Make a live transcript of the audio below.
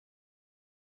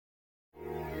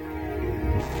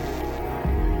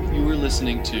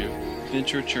listening to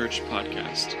Venture Church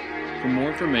Podcast. For more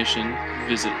information,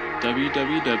 visit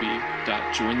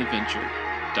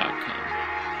www.jointheventure.com.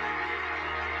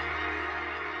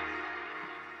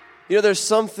 You know, there's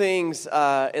some things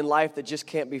in life that just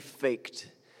can't be faked.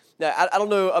 Now, I don't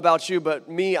know about you, but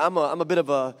me, I'm a bit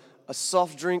of a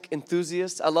soft drink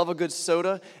enthusiast. I love a good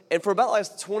soda. And for about the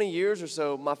last 20 years or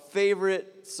so, my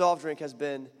favorite soft drink has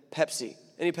been Pepsi.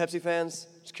 Any Pepsi fans?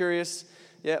 Just curious?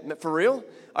 Yeah, for real?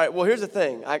 All right, well, here's the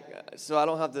thing. So I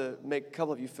don't have to make a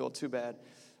couple of you feel too bad.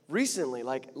 Recently,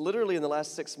 like literally in the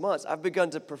last 6 months, I've begun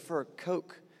to prefer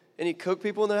Coke. Any Coke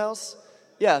people in the house?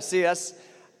 Yeah, see,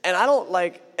 and I don't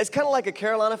like, it's kind of like a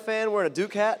Carolina fan wearing a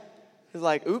Duke hat. It's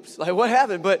like, oops, like what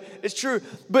happened? But it's true.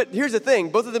 But here's the thing.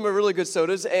 Both of them are really good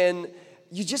sodas, and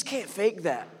you just can't fake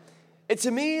that. And to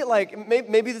me, like,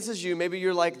 maybe this is you. Maybe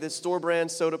you're like the store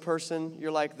brand soda person.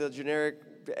 You're like the generic.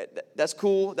 That's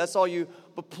cool. That's all you.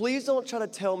 But please don't try to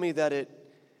tell me that it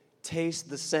tastes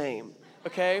the same,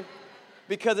 okay?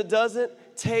 Because it doesn't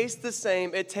taste the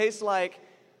same. It tastes like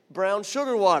brown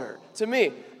sugar water to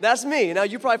me. That's me. Now,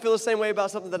 you probably feel the same way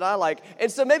about something that I like. And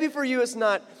so maybe for you it's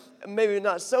not, maybe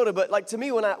not soda, but like to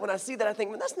me when I see that, I think,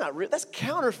 man, that's not real. That's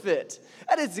counterfeit.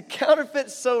 That is a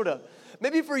counterfeit soda.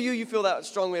 Maybe for you feel that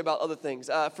strongly about other things.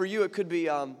 For you, it could be,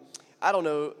 your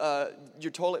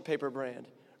toilet paper brand.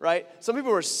 Right? Some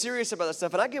people are serious about that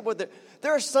stuff, and I get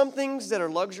there are some things that are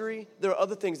luxury. There are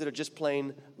other things that are just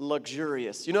plain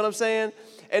luxurious. You know what I'm saying?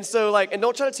 And so, and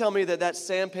don't try to tell me that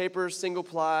sandpaper, single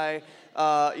ply,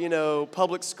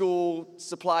 public school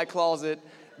supply closet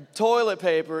toilet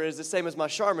paper is the same as my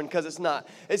Charmin, because it's not.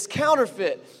 It's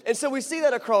counterfeit. And so we see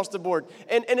that across the board.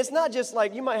 And it's not just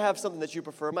like you might have something that you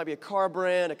prefer. It might be a car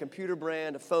brand, a computer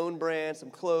brand, a phone brand, some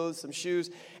clothes, some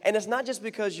shoes. And it's not just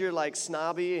because you're like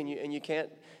snobby and you can't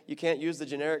use the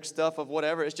generic stuff of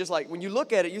whatever. It's just like when you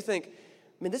look at it, you think,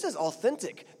 man, this is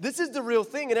authentic. This is the real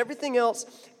thing, and everything else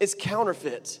is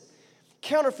counterfeit.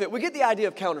 Counterfeit. We get the idea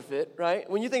of counterfeit, right?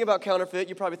 When you think about counterfeit,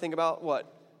 you probably think about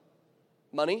what?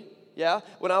 Money? Yeah,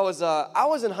 when I was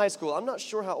in high school. I'm not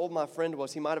sure how old my friend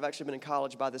was. He might have actually been in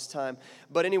college by this time.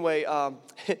 But anyway,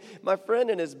 my friend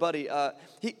and his buddy,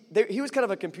 he was kind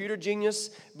of a computer genius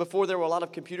before there were a lot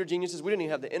of computer geniuses. We didn't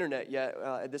even have the internet yet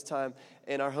at this time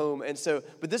in our home. And so,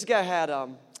 but this guy had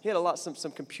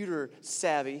some computer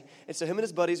savvy. And so him and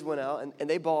his buddies went out and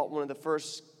they bought one of the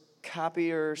first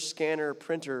copier, scanner,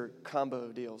 printer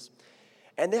combo deals.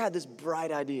 And they had this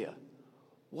bright idea.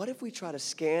 What if we try to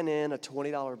scan in a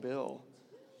 $20 bill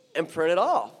and print it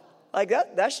off? Like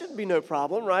that shouldn't be no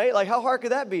problem, right? Like how hard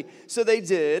could that be? So they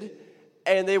did,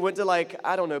 and they went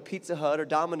to Pizza Hut or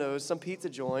Domino's, some pizza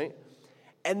joint,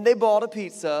 and they bought a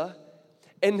pizza.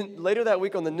 And later that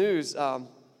week on the news,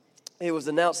 it was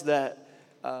announced that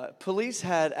police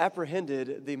had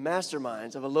apprehended the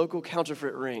masterminds of a local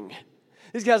counterfeit ring.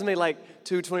 These guys made like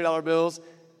two $20 bills,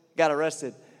 got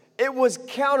arrested. It was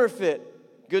counterfeit.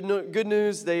 Good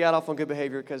news, they got off on good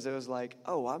behavior because it was like,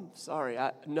 oh, I'm sorry.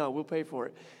 No, we'll pay for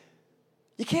it.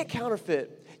 You can't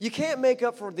counterfeit. You can't make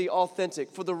up for the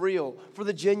authentic, for the real, for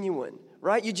the genuine,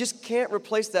 right? You just can't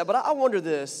replace that. But I wonder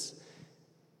this,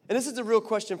 and this is the real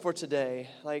question for today.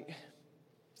 I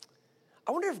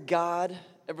wonder if God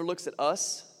ever looks at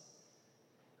us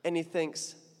and he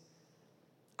thinks,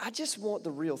 I just want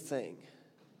the real thing.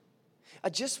 I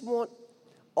just want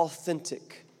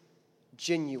authentic,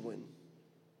 genuine.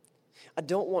 I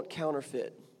don't want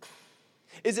counterfeit.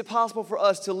 Is it possible for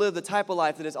us to live the type of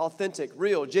life that is authentic,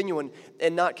 real, genuine,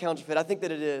 and not counterfeit? I think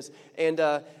that it is. And,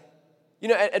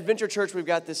 at Venture Church, we've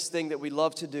got this thing that we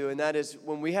love to do, and that is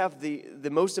when we have the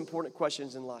most important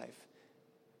questions in life,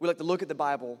 we like to look at the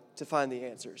Bible to find the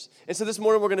answers. And so this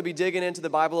morning, we're going to be digging into the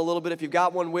Bible a little bit. If you've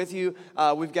got one with you,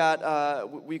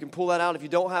 we can pull that out. If you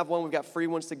don't have one, we've got free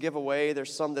ones to give away.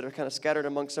 There's some that are kind of scattered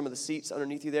among some of the seats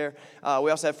underneath you there.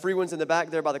 We also have free ones in the back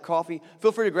there by the coffee.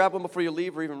 Feel free to grab one before you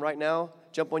leave, or even right now.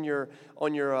 Jump on your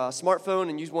smartphone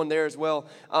and use one there as well.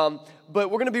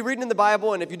 But we're going to be reading in the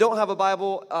Bible, and if you don't have a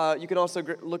Bible, you can also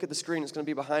look at the screen. It's going to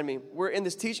be behind me. We're in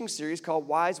this teaching series called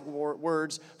Wise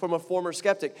Words from a Former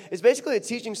Skeptic. It's basically a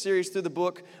teaching series through the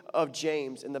book of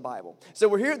James in the Bible. So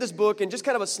we're here at this book, and just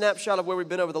kind of a snapshot of where we've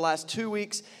been over the last 2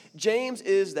 weeks. James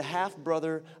is the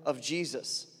half-brother of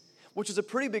Jesus, which is a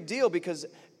pretty big deal because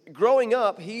growing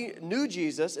up, he knew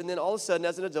Jesus, and then all of a sudden,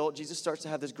 as an adult, Jesus starts to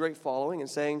have this great following and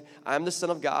saying, I'm the Son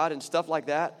of God, and stuff like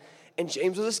that. And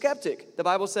James was a skeptic. The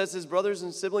Bible says his brothers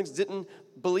and siblings didn't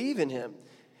believe in him.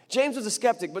 James was a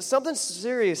skeptic, but something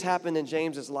serious happened in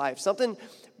James's life, something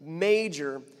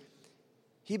major.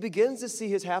 He begins to see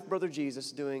his half-brother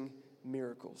Jesus doing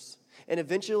miracles, and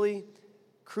eventually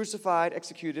crucified,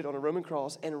 executed on a Roman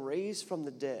cross, and raised from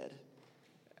the dead.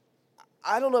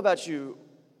 I don't know about you,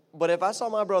 but if I saw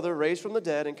my brother raised from the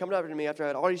dead and coming after me after I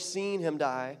had already seen him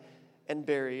die and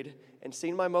buried and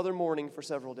seen my mother mourning for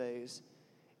several days,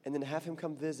 and then have him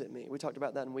come visit me. We talked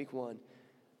about that in week 1.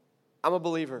 I'm a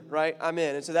believer, right? I'm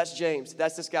in. And so that's James.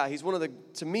 That's this guy. He's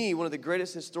to me, one of the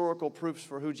greatest historical proofs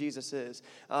for who Jesus is.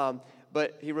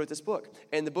 But he wrote this book.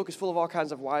 And the book is full of all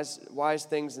kinds of wise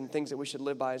things and things that we should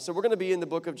live by. And so we're going to be in the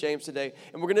book of James today.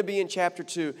 And we're going to be in chapter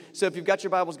 2. So if you've got your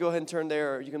Bibles, go ahead and turn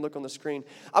there, or you can look on the screen.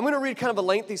 I'm going to read kind of a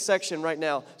lengthy section right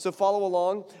now. So follow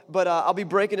along. But I'll be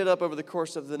breaking it up over the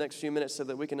course of the next few minutes so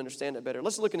that we can understand it better.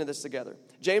 Let's look into this together.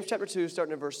 James chapter 2,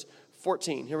 starting at verse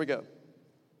 14. Here we go.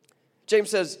 James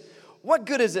says, "What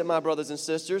good is it, my brothers and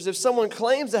sisters, if someone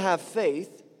claims to have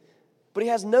faith, but he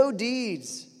has no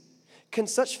deeds? Can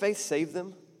such faith save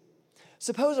them?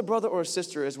 Suppose a brother or a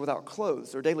sister is without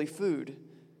clothes or daily food,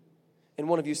 and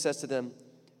one of you says to them,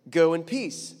 'Go in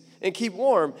peace and keep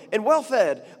warm and well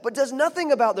fed,' but does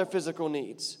nothing about their physical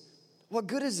needs. What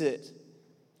good is it?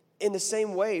 In the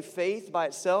same way, faith by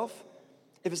itself,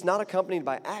 if it's not accompanied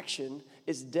by action,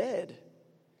 is dead."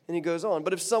 And he goes on.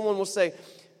 But if someone will say,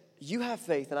 "You have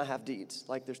faith and I have deeds,"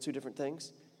 like there's two different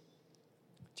things,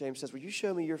 James says, "Will you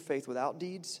show me your faith without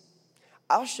deeds?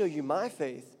 I'll show you my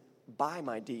faith by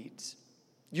my deeds.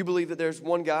 You believe that there's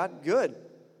one God? Good.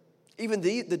 Even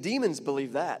the demons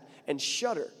believe that and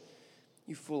shudder.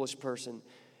 You foolish person.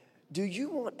 Do you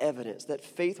want evidence that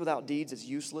faith without deeds is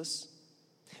useless?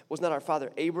 Was not our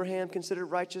father Abraham considered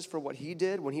righteous for what he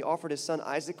did when he offered his son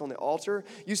Isaac on the altar?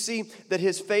 You see that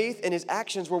his faith and his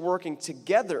actions were working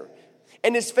together,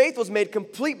 and his faith was made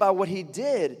complete by what he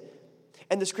did.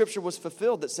 And the scripture was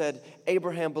fulfilled that said,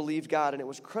 Abraham believed God, and it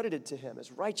was credited to him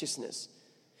as righteousness.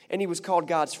 And he was called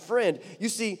God's friend." You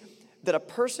see that a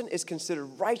person is considered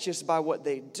righteous by what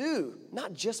they do,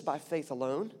 not just by faith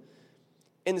alone.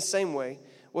 In the same way,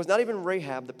 was not even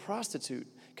Rahab the prostitute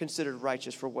considered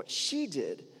righteous for what she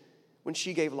did when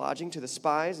she gave lodging to the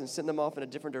spies and sent them off in a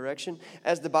different direction?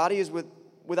 As the body is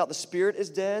without the spirit is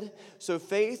dead, so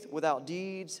faith without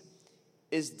deeds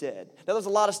is dead. Now, there's a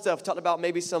lot of stuff talked about,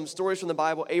 maybe some stories from the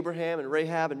Bible, Abraham and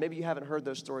Rahab, and maybe you haven't heard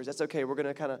those stories. That's okay. We're going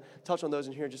to kind of touch on those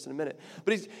in here just in a minute.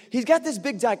 But he's got this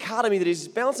big dichotomy that he's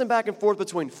bouncing back and forth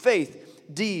between faith,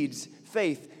 deeds.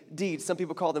 Some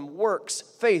people call them works.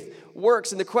 Faith,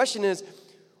 works. And the question is,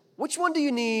 which one do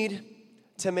you need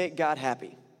to make God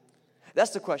happy?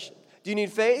 That's the question. Do you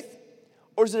need faith,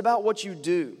 or is it about what you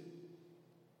do?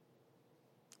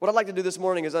 What I'd like to do this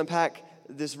morning is unpack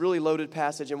this really loaded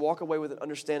passage and walk away with an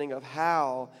understanding of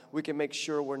how we can make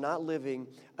sure we're not living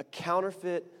a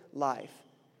counterfeit life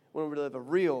when we live a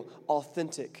real,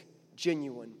 authentic,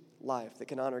 genuine life that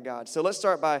can honor God. So let's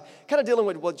start by kind of dealing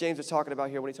with what James is talking about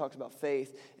here when he talks about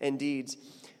faith and deeds.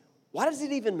 Why does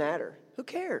it even matter? Who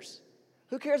cares?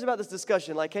 Who cares about this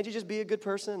discussion? Like, can't you just be a good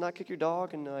person and not kick your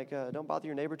dog and don't bother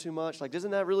your neighbor too much? Like,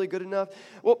 isn't that really good enough?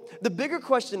 Well, the bigger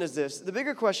question is this. The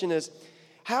bigger question is,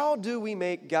 how do we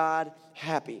make God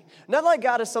happy? Not like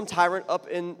God is some tyrant up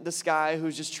in the sky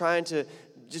who's just trying to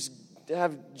just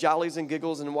have jollies and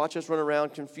giggles and watch us run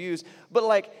around confused. But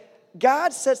like,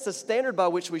 God sets the standard by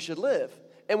which we should live.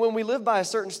 And when we live by a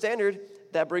certain standard,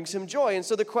 that brings him joy. And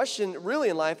so the question really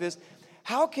in life is,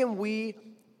 how can we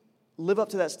live up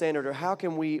to that standard, or how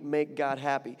can we make God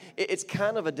happy? It's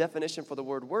kind of a definition for the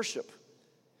word worship.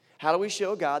 How do we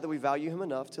show God that we value him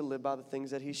enough to live by the things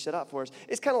that he set out for us?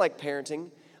 It's kind of like parenting.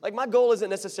 Like, my goal isn't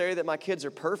necessarily that my kids are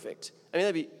perfect. I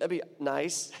mean, that'd be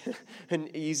nice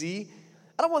and easy.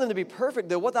 I don't want them to be perfect,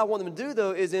 though. What I want them to do,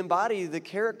 though, is embody the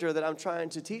character that I'm trying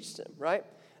to teach them, right?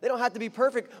 They don't have to be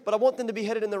perfect, but I want them to be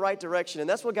headed in the right direction, and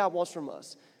that's what God wants from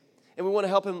us. And we want to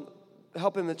help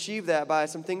him achieve that by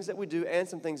some things that we do and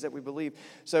some things that we believe.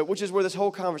 So, which is where this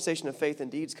whole conversation of faith and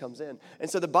deeds comes in. And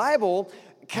so the Bible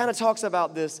kind of talks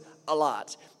about this a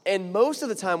lot. And most of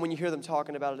the time when you hear them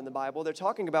talking about it in the Bible, they're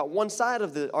talking about one side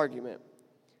of the argument,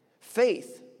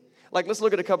 faith. Like, let's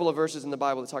look at a couple of verses in the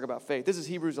Bible that talk about faith. This is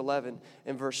Hebrews 11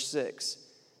 and verse 6.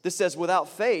 This says, without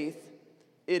faith,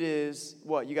 it is,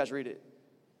 what? You guys read it.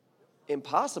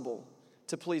 Impossible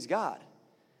to please God.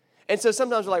 And so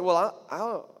sometimes we're like,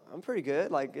 well, I'm pretty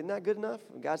good. Like, isn't that good enough?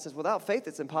 And God says, without faith,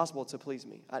 it's impossible to please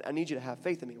me. I need you to have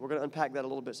faith in me. We're going to unpack that a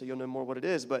little bit so you'll know more what it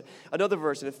is. But another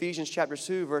verse in Ephesians chapter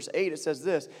 2, verse 8, it says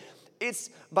this. It's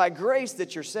by grace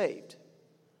that you're saved.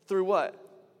 Through what?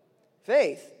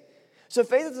 Faith. So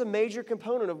faith is a major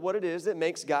component of what it is that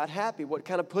makes God happy, what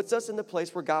kind of puts us in the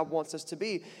place where God wants us to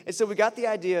be. And so we got the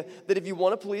idea that if you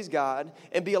want to please God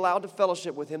and be allowed to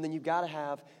fellowship with him, then you've got to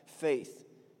have faith.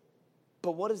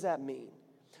 But what does that mean?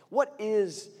 What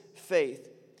is faith?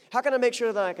 How can I make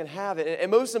sure that I can have it?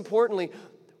 And most importantly,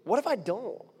 what if I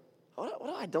don't?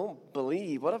 what if I don't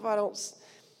believe? What if I don't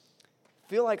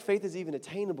feel like faith is even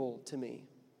attainable to me?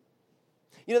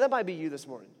 You know, that might be you this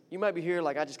morning. You might be here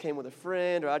like I just came with a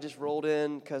friend, or I just rolled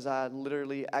in because I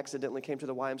literally accidentally came to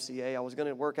the YMCA. I was going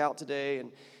to work out today,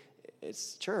 and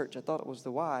it's church. I thought it was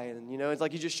the Y. And, you know, it's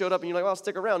like you just showed up and you're like, well, I'll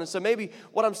stick around. And so maybe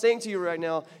what I'm saying to you right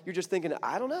now, you're just thinking,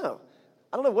 I don't know.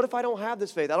 What if I don't have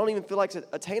this faith? I don't even feel like it's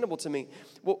attainable to me.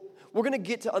 Well, we're going to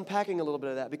get to unpacking a little bit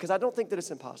of that because I don't think that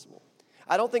it's impossible.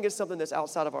 I don't think it's something that's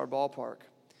outside of our ballpark.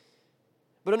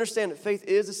 But understand that faith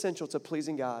is essential to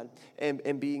pleasing God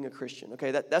and being a Christian.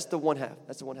 Okay, that's the one half.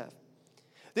 That's the one half.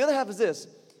 The other half is this: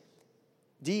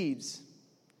 deeds.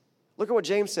 Look at what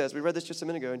James says. We read this just a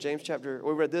minute ago in James chapter.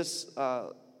 We read this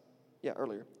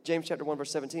earlier. James chapter 1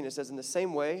 verse 17. It says, "In the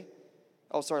same way."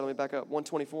 Oh, sorry. Let me back up.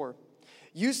 124.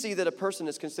 "You see that a person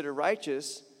is considered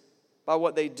righteous by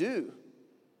what they do,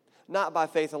 not by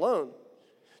faith alone."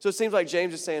 So it seems like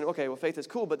James is saying, okay, well, faith is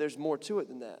cool, but there's more to it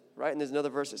than that, right? And there's another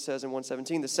verse that says in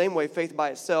 117, "The same way faith by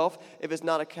itself, if it's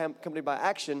not accompanied by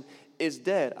action, is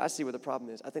dead." I see where the problem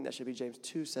is. I think that should be James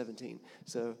 2:17.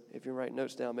 So if you're writing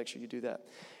notes down, make sure you do that.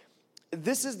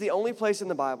 This is the only place in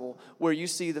the Bible where you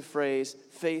see the phrase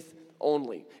faith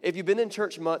only. If you've been in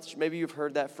church much, maybe you've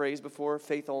heard that phrase before,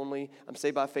 faith only. I'm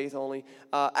saved by faith only.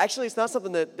 Actually, it's not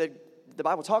something that the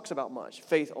Bible talks about much,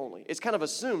 faith only. It's kind of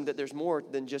assumed that there's more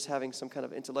than just having some kind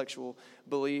of intellectual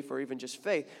belief or even just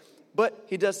faith. But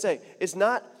he does say, it's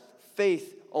not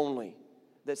faith only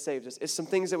that saves us. It's some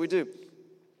things that we do.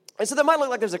 And so that might look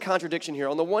like there's a contradiction here.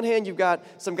 On the one hand, you've got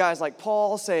some guys like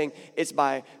Paul saying it's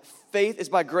by faith, it's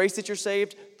by grace that you're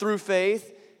saved through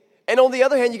faith. And on the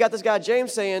other hand, you got this guy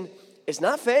James saying it's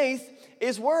not faith,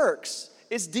 it's works,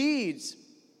 it's deeds.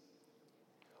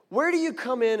 Where do you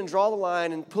come in and draw the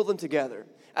line and pull them together?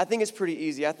 I think it's pretty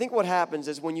easy. I think what happens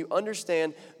is when you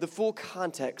understand the full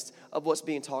context of what's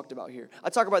being talked about here. I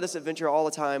talk about this at Venture all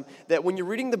the time, that when you're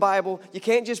reading the Bible, you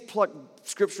can't just pluck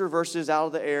scripture verses out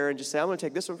of the air and just say, I'm going to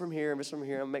take this one from here and this one from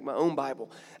here and make my own Bible.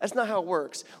 That's not how it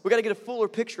works. We got to get a fuller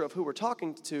picture of who we're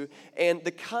talking to and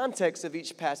the context of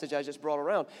each passage I just brought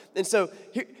around. And so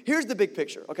here's the big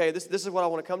picture, okay? This is what I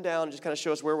want to come down and just kind of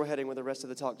show us where we're heading with the rest of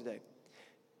the talk today.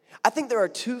 I think there are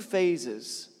two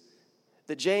phases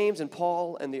that James and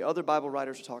Paul and the other Bible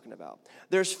writers are talking about.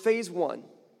 There's phase one.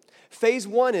 Phase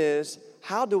one is,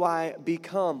 how do I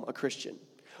become a Christian?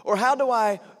 Or how do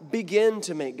I begin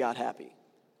to make God happy?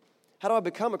 How do I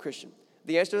become a Christian?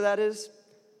 The answer to that is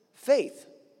faith.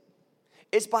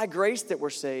 It's by grace that we're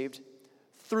saved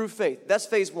through faith. That's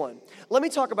phase one. Let me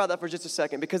talk about that for just a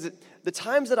second, because the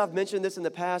times that I've mentioned this in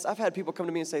the past, I've had people come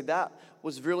to me and say, that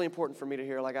was really important for me to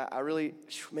hear. Like, I really,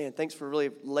 man, thanks for really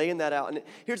laying that out. And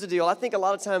here's the deal. I think a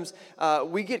lot of times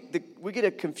we get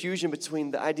a confusion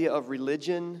between the idea of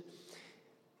religion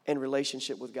and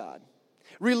relationship with God.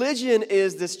 Religion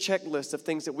is this checklist of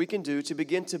things that we can do to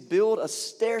begin to build a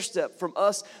stair step from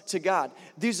us to God.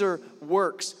 These are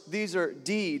works. These are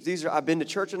deeds. I've been to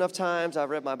church enough times.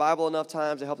 I've read my Bible enough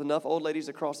times. I helped enough old ladies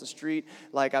across the street.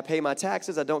 Like, I pay my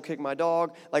taxes. I don't kick my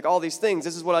dog. Like, all these things.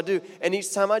 This is what I do. And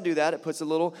each time I do that, it puts a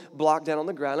little block down on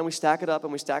the ground, and we stack it up,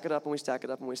 and we stack it up, and we stack it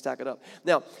up, and we stack it up.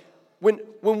 Now, when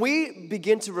we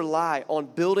begin to rely on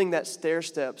building that stair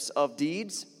steps of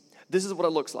deeds, this is what it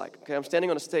looks like. Okay, I'm standing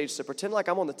on a stage, so pretend like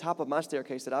I'm on the top of my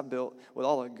staircase that I've built with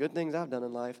all the good things I've done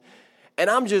in life, and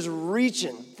I'm just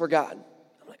reaching for God.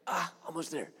 I'm like,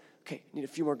 almost there. Okay, need a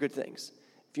few more good things.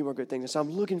 And so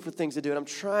I'm looking for things to do, and I'm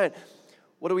trying.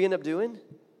 What do we end up doing?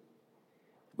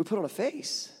 We put on a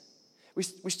face. We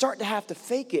start to have to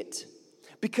fake it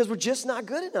because we're just not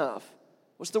good enough.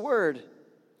 What's the word?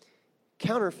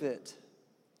 Counterfeit.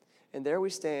 And there we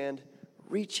stand,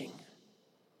 reaching.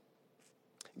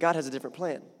 God has a different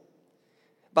plan.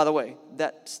 By the way,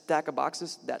 that stack of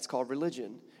boxes, that's called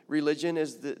religion. Religion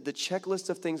is the checklist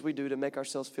of things we do to make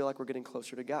ourselves feel like we're getting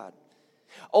closer to God.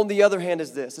 On the other hand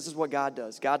is this. This is what God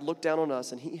does. God looked down on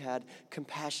us, and he had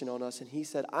compassion on us, and he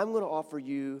said, I'm going to offer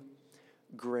you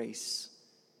grace.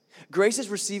 Grace is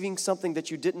receiving something that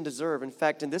you didn't deserve. In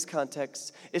fact, in this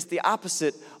context, it's the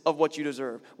opposite of what you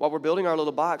deserve. While we're building our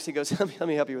little box, he goes, let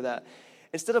me help you with that.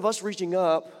 Instead of us reaching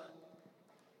up,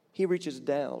 he reaches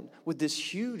down with this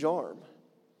huge arm.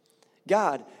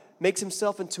 God makes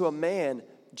himself into a man,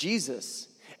 Jesus,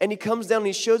 and he comes down and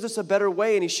he shows us a better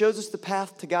way, and he shows us the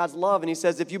path to God's love, and he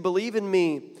says, if you believe in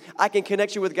me, I can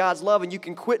connect you with God's love, and you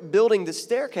can quit building this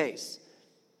staircase,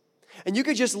 and you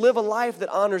can just live a life that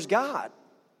honors God.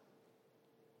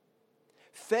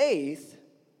 Faith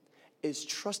is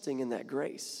trusting in that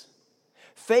grace.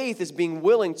 Faith is being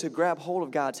willing to grab hold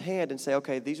of God's hand and say,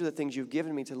 okay, these are the things you've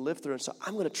given me to live through, and so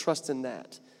I'm going to trust in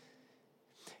that.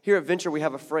 Here at Venture, we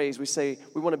have a phrase. We say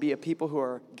we want to be a people who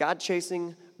are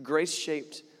God-chasing,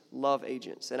 grace-shaped love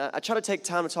agents. And I try to take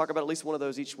time to talk about at least one of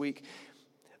those each week.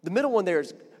 The middle one there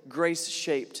is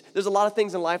grace-shaped. There's a lot of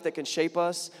things in life that can shape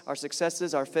us, our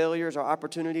successes, our failures, our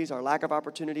opportunities, our lack of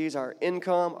opportunities, our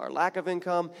income, our lack of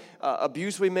income,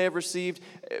 abuse we may have received,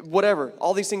 whatever.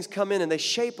 All these things come in and they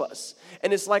shape us.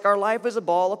 And it's like our life is a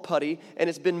ball of putty, and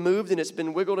it's been moved and it's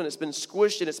been wiggled and it's been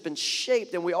squished and it's been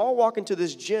shaped, and we all walk into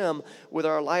this gym with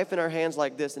our life in our hands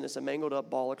like this, and it's a mangled up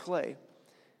ball of clay.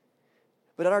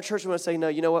 But at our church, we want to say, no,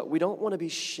 you know what? We don't want to be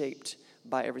shaped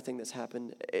by everything that's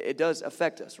happened. It does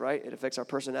affect us, right? It affects our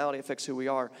personality, it affects who we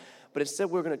are. But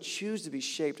instead, we're going to choose to be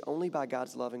shaped only by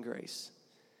God's love and grace.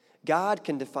 God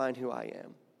can define who I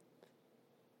am.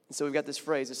 And so we've got this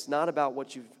phrase, it's not about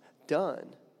what you've done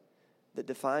that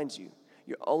defines you.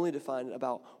 You're only defined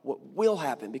about what will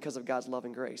happen because of God's love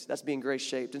and grace. That's being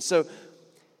grace-shaped. And so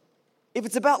if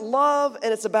it's about love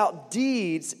and it's about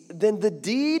deeds, then the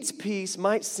deeds piece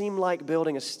might seem like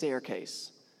building a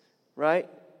staircase, right?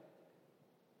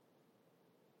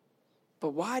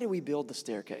 But why do we build the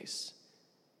staircase?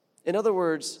 In other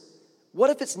words, what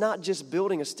if it's not just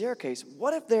building a staircase?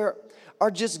 What if there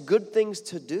are just good things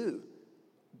to do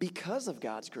because of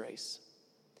God's grace?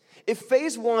 If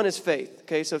phase one is faith,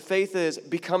 okay, so faith is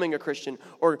becoming a Christian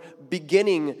or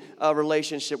beginning a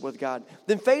relationship with God,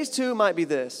 then phase two might be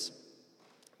this: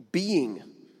 being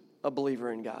a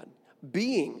believer in God,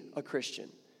 being a Christian,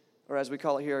 or as we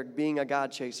call it here, being a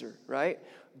God chaser, right?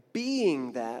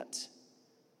 Being that.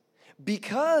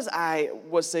 Because I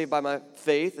was saved by my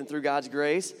faith and through God's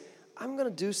grace, I'm going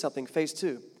to do something. Phase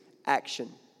two,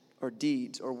 action or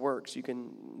deeds or works.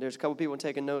 There's a couple people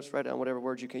taking notes, write down whatever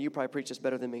words you can. You probably preach this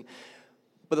better than me.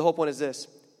 But the whole point is this: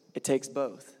 it takes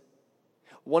both.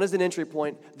 One is an entry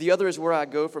point. The other is where I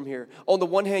go from here. On the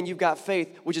one hand, you've got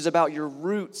faith, which is about your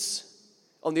roots.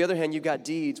 On the other hand, you've got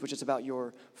deeds, which is about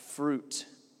your fruit.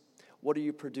 What do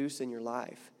you produce in your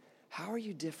life? How are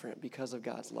you different because of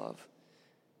God's love?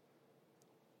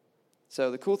 So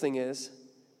the cool thing is,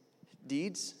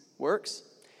 deeds, works,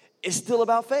 is still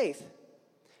about faith.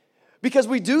 Because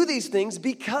we do these things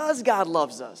because God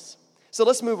loves us. So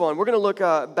let's move on. We're going to look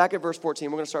back at verse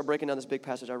 14. We're going to start breaking down this big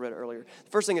passage I read earlier.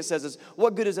 The first thing it says is,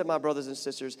 what good is it, my brothers and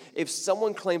sisters, if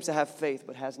someone claims to have faith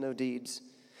but has no deeds?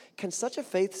 Can such a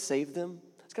faith save them?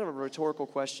 It's kind of a rhetorical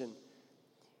question.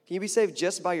 Can you be saved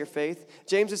just by your faith?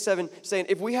 James is saying,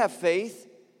 if we have faith,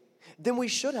 then we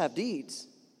should have deeds.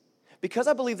 Because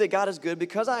I believe that God is good,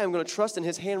 because I am going to trust in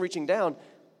his hand reaching down,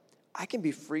 I can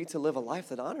be free to live a life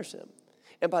that honors him.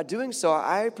 And by doing so,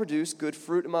 I produce good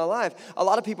fruit in my life. A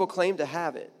lot of people claim to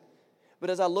have it. But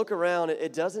as I look around,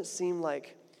 it doesn't seem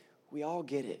like we all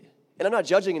get it. And I'm not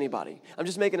judging anybody. I'm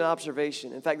just making an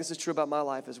observation. In fact, this is true about my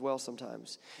life as well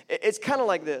sometimes. It's kind of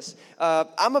like this.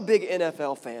 I'm a big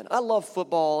NFL fan. I love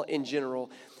football in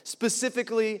general.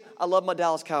 Specifically, I love my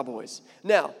Dallas Cowboys.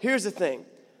 Now, here's the thing.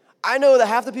 I know that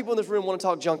half the people in this room want to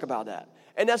talk junk about that.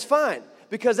 And that's fine,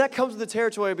 because that comes with the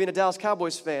territory of being a Dallas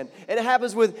Cowboys fan. And it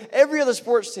happens with every other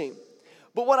sports team.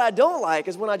 But what I don't like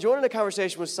is when I join in a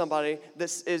conversation with somebody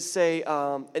that is, say,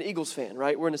 an Eagles fan,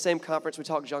 right? We're in the same conference. We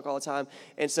talk junk all the time.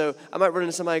 And so I might run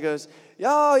into somebody who goes,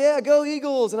 oh, yeah, go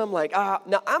Eagles. And I'm like,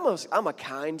 now I'm a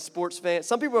kind sports fan.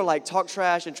 Some people are like, talk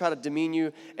trash and try to demean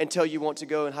you until you want to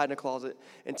go and hide in a closet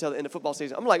until the end of football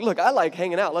season. I'm like, look, I like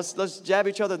hanging out. Let's jab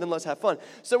each other, then let's have fun.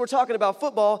 So we're talking about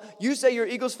football. You say you're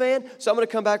an Eagles fan, so I'm going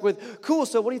to come back with, cool,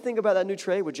 so what do you think about that new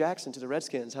trade with Jackson to the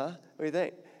Redskins, huh? What do you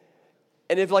think?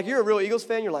 And if, like, you're a real Eagles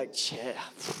fan, you're like, yeah,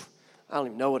 I don't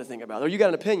even know what to think about it. Or you got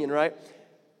an opinion, right?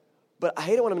 But I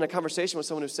hate it when I'm in a conversation with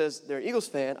someone who says they're an Eagles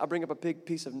fan. I bring up a big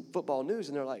piece of football news,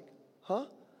 and they're like, huh?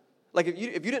 Like, if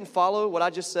you didn't follow what I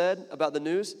just said about the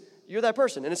news, you're that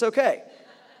person, and it's okay.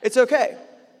 It's okay.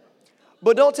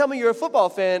 But don't tell me you're a football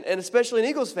fan, and especially an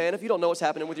Eagles fan, if you don't know what's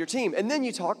happening with your team. And then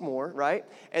you talk more, right?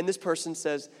 And this person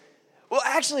says, well,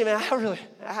 actually, man,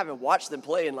 I haven't watched them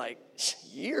play in, like,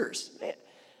 years,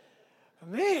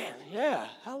 Man, yeah,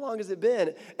 how long has it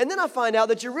been? And then I find out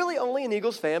that you're really only an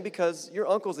Eagles fan because your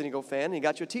uncle's an Eagle fan and he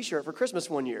got you a t-shirt for Christmas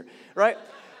one year, right?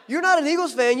 You're not an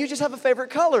Eagles fan, you just have a favorite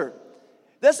color.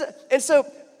 And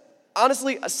so,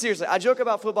 honestly, seriously, I joke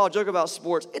about football, I joke about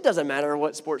sports. It doesn't matter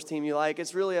what sports team you like.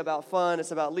 It's really about fun, it's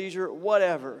about leisure,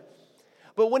 whatever.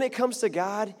 But when it comes to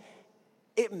God,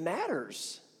 it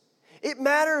matters. It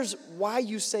matters why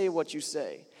you say what you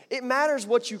say. It matters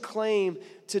what you claim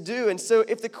to do. And so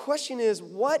if the question is,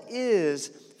 what is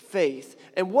faith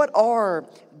and what are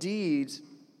deeds?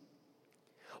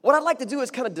 What I'd like to do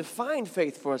is kind of define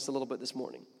faith for us a little bit this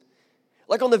morning.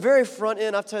 Like on the very front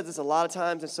end, I've said this a lot of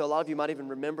times, and so a lot of you might even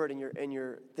remember it in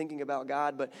your thinking about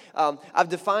God, but I've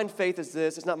defined faith as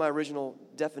this. It's not my original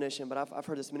definition, but I've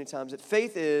heard this many times, that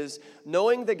faith is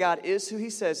knowing that God is who he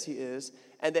says he is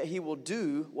and that he will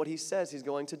do what he says he's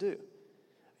going to do.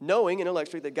 Knowing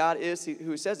intellectually that God is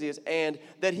who he says he is and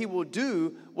that he will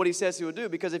do what he says he will do,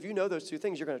 because if you know those two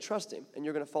things, you're going to trust him and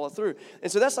you're going to follow through.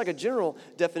 And so that's like a general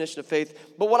definition of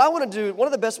faith. But what I want to do, one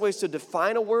of the best ways to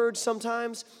define a word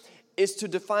sometimes is to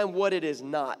define what it is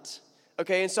not.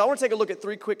 Okay, and so I want to take a look at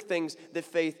three quick things that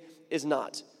faith is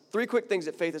not. Three quick things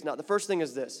that faith is not. The first thing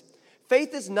is this.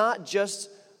 Faith is not just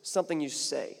something you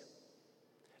say.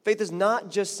 Faith is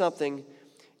not just something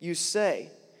you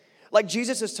say. Like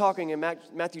Jesus is talking in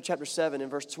Matthew chapter 7 and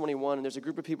verse 21, and there's a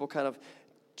group of people kind of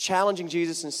challenging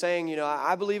Jesus and saying, you know,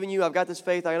 I believe in you, I've got this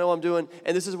faith, I know what I'm doing.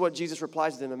 And this is what Jesus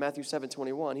replies to them in Matthew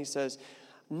 7:21. He says,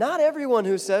 not everyone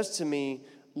who says to me,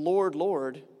 Lord,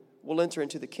 Lord, will enter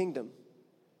into the kingdom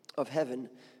of heaven,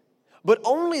 but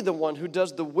only the one who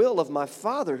does the will of my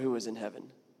Father who is in heaven.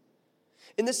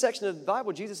 In this section of the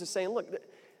Bible, Jesus is saying, look,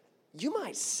 you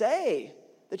might say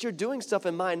that you're doing stuff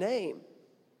in my name,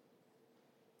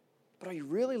 but are you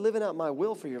really living out my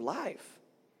will for your life?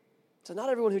 So not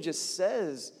everyone who just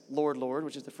says, Lord, Lord,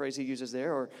 which is the phrase he uses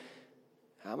there, or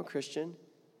I'm a Christian,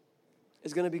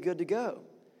 is going to be good to go.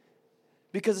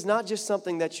 Because it's not just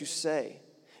something that you say.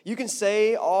 You can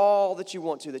say all that you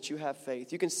want to, that you have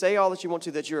faith. You can say all that you want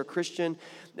to, that you're a Christian.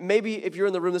 Maybe if you're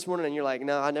in the room this morning and you're like,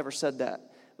 no, I never said that.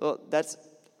 Well, that's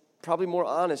probably more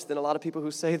honest than a lot of people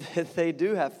who say that they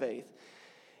do have faith.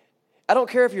 I don't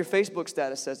care if your Facebook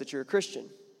status says that you're a Christian.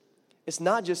 It's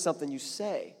not just something you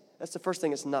say. That's the first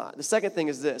thing it's not. The second thing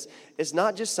is this. It's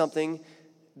not just something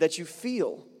that you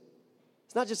feel.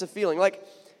 It's not just a feeling. Like,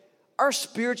 our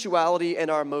spirituality and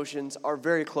our emotions are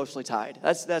very closely tied.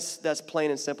 That's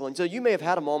plain and simple. And so you may have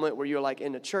had a moment where you're like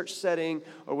in a church setting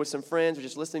or with some friends or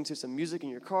just listening to some music in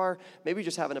your car, maybe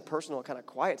just having a personal kind of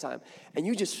quiet time, and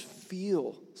you just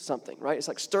feel something, right? It's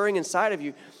like stirring inside of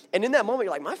you. And in that moment,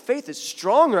 you're like, my faith is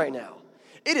strong right now.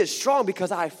 It is strong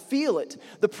because I feel it.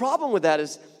 The problem with that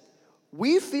is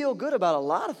we feel good about a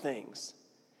lot of things.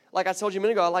 Like I told you a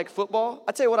minute ago, I like football.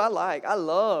 I tell you what I like. I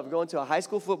love going to a high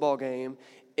school football game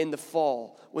in the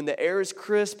fall when the air is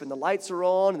crisp and the lights are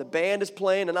on and the band is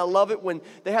playing. And I love it when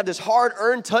they have this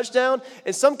hard-earned touchdown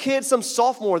and some kid, some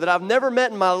sophomore that I've never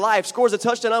met in my life scores a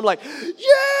touchdown. I'm like,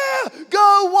 yeah,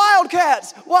 go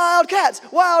Wildcats, Wildcats,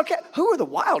 Wildcats. Who are the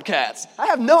Wildcats? I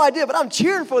have no idea, but I'm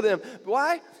cheering for them.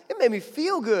 Why? It made me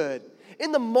feel good.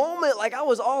 In the moment, like I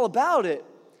was all about it.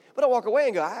 But I walk away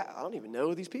and go, I don't even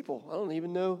know these people. I don't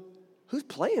even know who's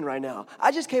playing right now.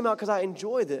 I just came out because I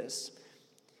enjoy this.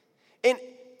 And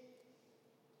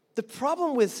the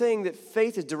problem with saying that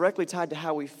faith is directly tied to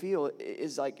how we feel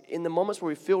is like in the moments where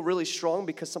we feel really strong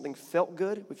because something felt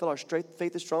good, we feel our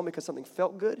faith is strong because something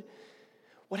felt good.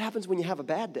 What happens when you have a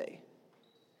bad day?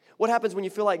 What happens when you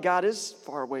feel like God is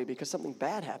far away because something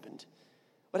bad happened?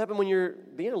 What happens when you're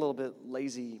being a little bit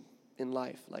lazy in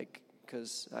life? Like,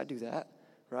 because I do that,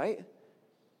 right?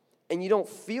 And you don't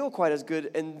feel quite as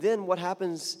good. And then what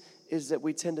happens is that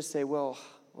we tend to say, well,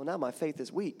 now my faith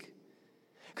is weak.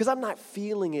 Because I'm not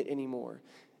feeling it anymore.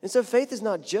 And so faith is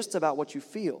not just about what you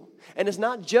feel. And it's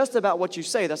not just about what you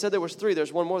say. I said there was three.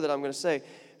 There's one more that I'm going to say.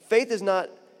 Faith is not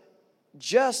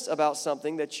just about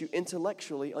something that you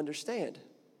intellectually understand.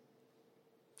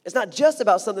 It's not just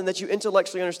about something that you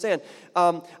intellectually understand.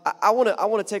 I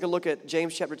want to take a look at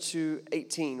James chapter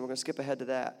 2:18. We're going to skip ahead to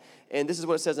that. And this is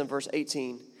what it says in verse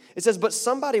 18. It says, but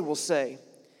somebody will say,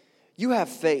 you have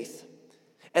faith,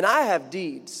 and I have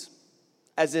deeds.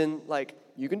 As in, like,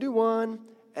 you can do one,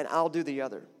 and I'll do the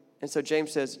other. And so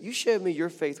James says, you show me your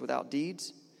faith without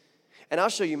deeds, and I'll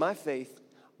show you my faith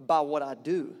by what I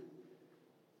do.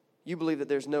 You believe that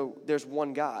there's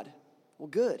one God. Well,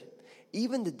 good.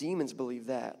 Even the demons believe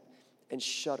that and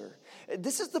shudder.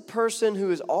 This is the person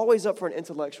who is always up for an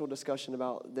intellectual discussion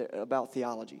about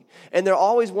theology. And they're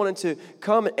always wanting to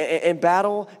come and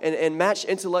battle and match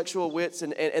intellectual wits.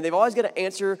 And they've always got an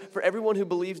answer for everyone who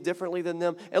believes differently than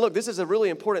them. And look, this is a really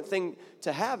important thing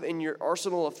to have in your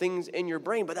arsenal of things in your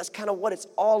brain. But that's kind of what it's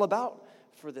all about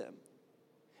for them.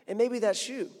 And maybe that's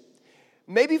you.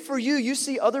 Maybe for you, you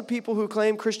see other people who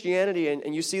claim Christianity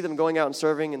and you see them going out and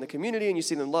serving in the community and you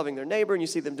see them loving their neighbor and you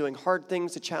see them doing hard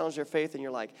things to challenge their faith and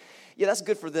you're like, yeah, that's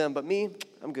good for them, but me,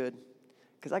 I'm good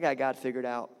because I got God figured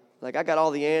out. Like I got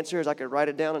all the answers. I could write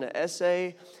it down in an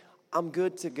essay. I'm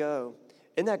good to go.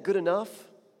 Isn't that good enough?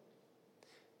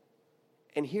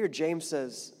 And here James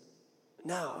says,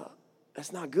 no,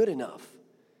 that's not good enough.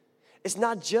 It's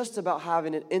not just about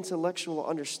having an intellectual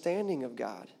understanding of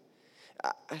God.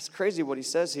 It's crazy what he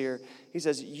says here. He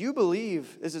says, you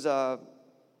believe, this is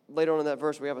later on in that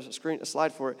verse, we have a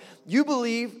slide for it. You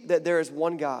believe that there is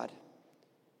one God.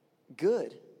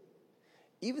 Good.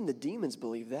 Even the demons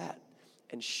believe that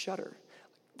and shudder.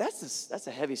 That's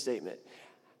a heavy statement.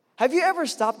 Have you ever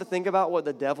stopped to think about what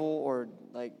the devil or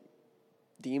like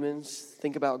demons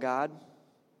think about God?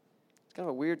 It's kind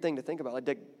of a weird thing to think about. Like,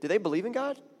 do they believe in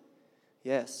God?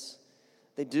 Yes,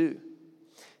 they do.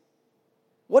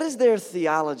 What is their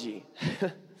theology?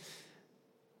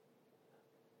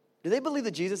 Do they believe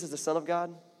that Jesus is the Son of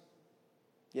God?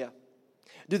 Yeah.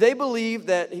 Do they believe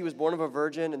that he was born of a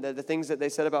virgin and that the things that they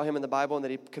said about him in the Bible and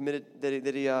that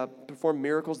he performed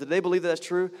miracles, do they believe that that's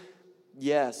true?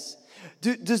 Yes.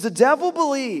 Does the devil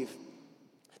believe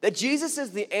that Jesus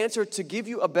is the answer to give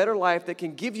you a better life, that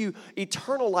can give you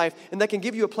eternal life, and that can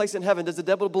give you a place in heaven? Does the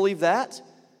devil believe that?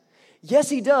 Yes,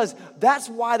 he does. That's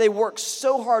why they work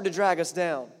so hard to drag us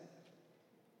down.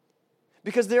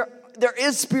 Because there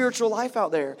is spiritual life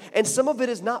out there, and some of it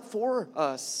is not for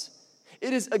us.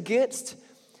 It is against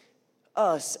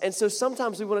us. And so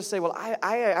sometimes we want to say, well,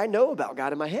 I know about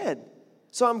God in my head,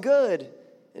 so I'm good.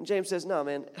 And James says, no,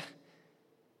 man,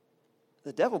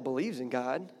 the devil believes in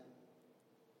God.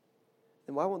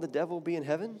 Then why won't the devil be in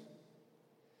heaven?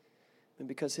 And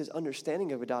because his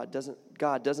understanding of God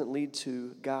doesn't lead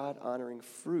to God-honoring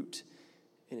fruit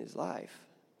in his life.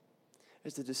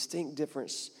 There's a distinct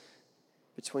difference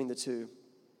between the two.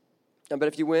 But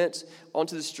if you went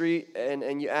onto the street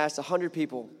and you asked 100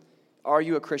 people, are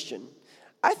you a Christian?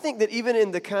 I think that even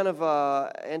in the kind of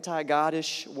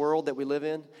anti-God-ish world that we live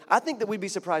in, I think that we'd be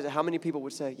surprised at how many people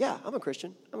would say, yeah, I'm a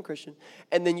Christian.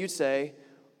 And then you'd say,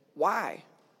 why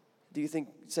do you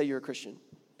say you're a Christian?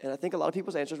 And I think a lot of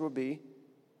people's answers would be,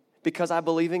 because I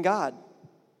believe in God.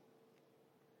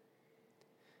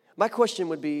 My question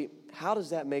would be, how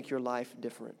does that make your life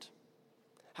different?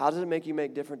 How does it make you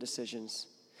make different decisions?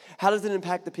 How does it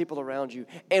impact the people around you?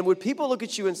 And would people look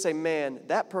at you and say, man,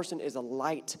 that person is a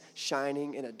light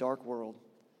shining in a dark world?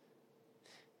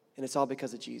 And it's all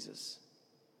because of Jesus.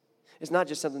 It's not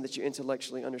just something that you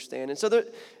intellectually understand. And so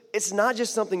it's not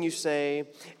just something you say.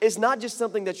 It's not just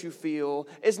something that you feel.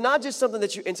 It's not just something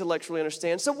that you intellectually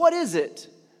understand. So what is it?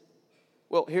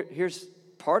 Well, here's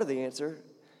part of the answer,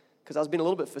 because I was being a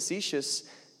little bit facetious.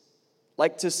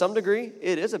 Like, to some degree,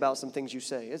 it is about some things you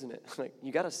say, isn't it? Like,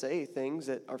 you got to say things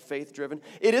that are faith-driven.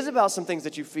 It is about some things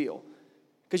that you feel,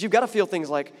 because you've got to feel things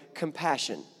like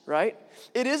compassion, right?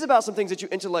 It is about some things that you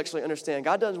intellectually understand.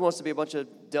 God doesn't want us to be a bunch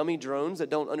of dummy drones that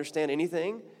don't understand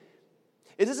anything.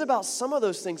 It is about some of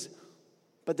those things,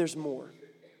 but there's more.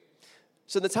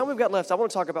 So in the time we've got left, I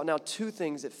want to talk about now two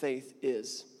things that faith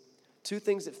is. Two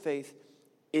things that faith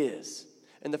is.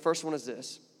 And the first one is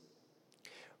this.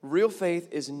 Real faith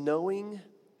is knowing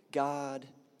God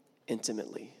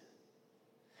intimately.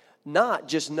 Not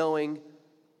just knowing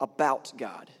about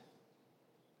God.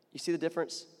 You see the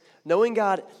difference? Knowing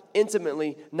God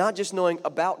intimately, not just knowing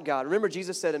about God. Remember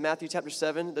Jesus said in Matthew chapter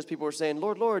 7, those people were saying,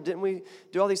 Lord, Lord, didn't we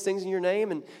do all these things in your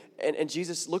name? And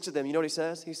Jesus looks at them. You know what he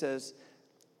says? He says,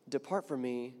 depart from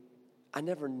me, I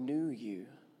never knew you.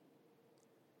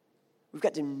 We've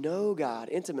got to know God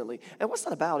intimately. And what's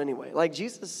that about anyway? Like,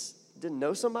 Jesus didn't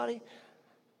know somebody?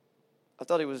 I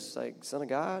thought he was like Son of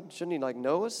God. Shouldn't he like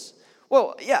know us?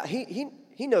 Well, yeah,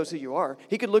 he knows who you are.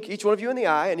 He could look each one of you in the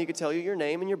eye and he could tell you your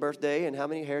name and your birthday and how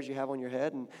many hairs you have on your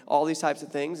head and all these types of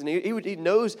things. And he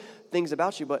knows things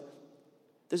about you, but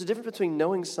there's a difference between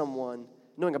knowing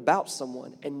about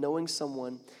someone, and knowing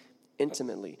someone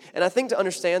intimately. And I think to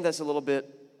understand this a little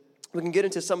bit, we can get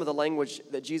into some of the language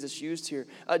that Jesus used here.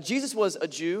 Jesus was a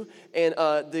Jew, and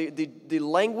the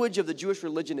language of the Jewish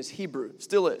religion is Hebrew,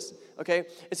 still is, okay?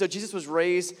 And so Jesus was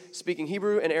raised speaking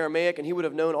Hebrew and Aramaic, and he would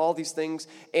have known all these things.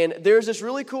 And there's this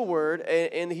really cool word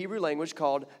in the Hebrew language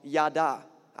called yada.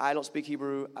 I don't speak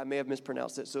Hebrew. I may have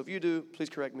mispronounced it. So if you do, please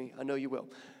correct me. I know you will.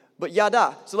 But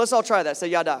yada. So let's all try that. Say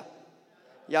yada.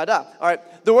 Yada. All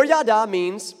right. The word yada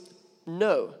means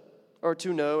know. Or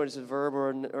to know, it's a verb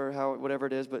or how whatever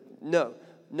it is, but no.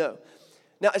 Now,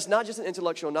 it's not just an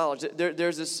intellectual knowledge.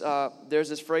 There's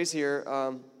this phrase here,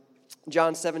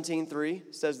 John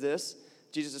 17:3 says this.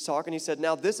 Jesus is talking. He said,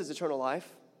 now this is eternal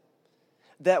life,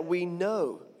 that we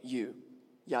know you,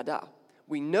 yada.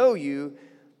 We know you,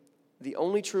 the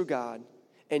only true God,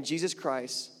 and Jesus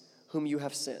Christ, whom you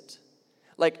have sent.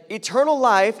 Like, eternal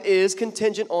life is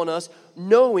contingent on us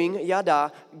knowing,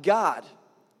 yada, God.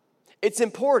 It's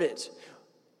important.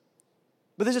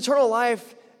 But this eternal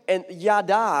life and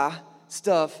yada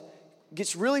stuff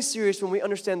gets really serious when we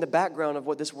understand the background of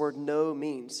what this word know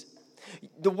means.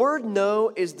 The word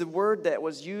know is the word that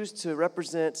was used to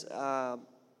represent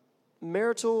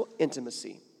marital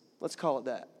intimacy. Let's call it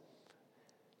that.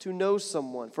 To know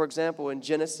someone. For example, in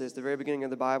Genesis, the very beginning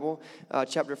of the Bible,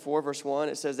 chapter 4, verse 1,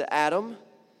 it says that Adam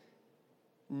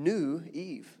knew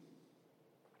Eve,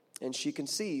 and she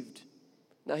conceived.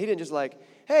 Now, he didn't just like,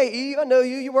 hey, Eve, I know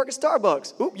you. You work at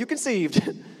Starbucks. Oop, you conceived.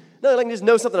 No, like just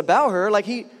know something about her. Like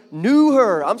he knew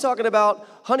her. I'm talking about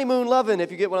honeymoon loving, if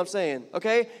you get what I'm saying.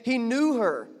 Okay? He knew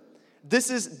her.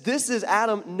 This is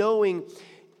Adam knowing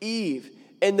Eve.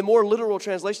 And the more literal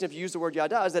translation, if you use the word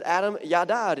yada, is that Adam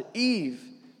yadad Eve.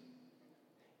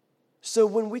 So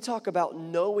when we talk about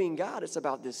knowing God, it's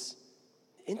about this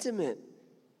intimate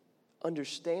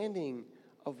understanding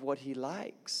of what he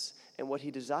likes and what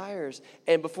he desires.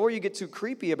 And before you get too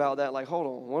creepy about that, like, hold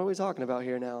on, what are we talking about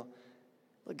here now?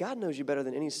 Look, God knows you better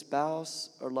than any spouse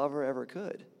or lover ever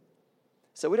could.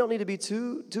 So we don't need to be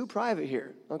too private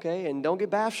here, okay? And don't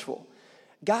get bashful.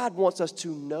 God wants us to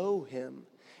know him,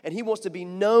 and he wants to be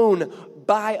known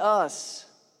by us.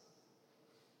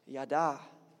 Yada.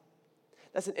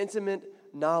 That's an intimate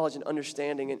knowledge and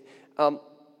understanding. And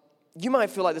you might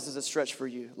feel like this is a stretch for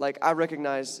you. Like, I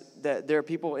recognize that there are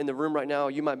people in the room right now,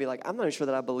 you might be like, I'm not even sure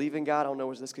that I believe in God. I don't know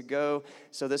where this could go.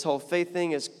 So this whole faith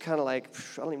thing is kind of like,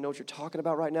 I don't even know what you're talking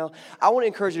about right now. I want to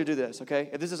encourage you to do this, okay?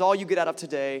 If this is all you get out of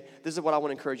today, this is what I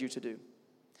want to encourage you to do.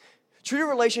 Treat a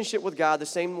relationship with God the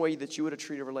same way that you would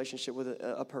treat a relationship with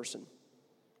a person.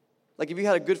 Like, if you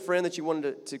had a good friend that you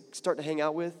wanted to start to hang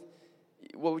out with,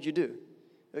 what would you do?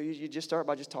 You just start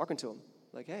by just talking to them.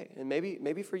 Like, hey, and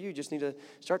maybe for you just need to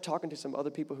start talking to some other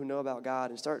people who know about God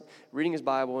and start reading his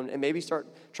Bible and maybe start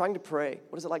trying to pray.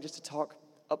 What is it like just to talk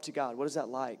up to God? What is that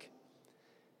like?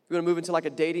 If you want to move into like a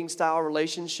dating style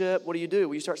relationship, what do?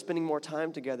 Well, you start spending more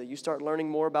time together. You start learning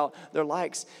more about their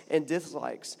likes and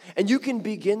dislikes. And you can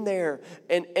begin there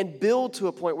and build to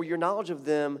a point where your knowledge of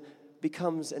them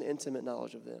becomes an intimate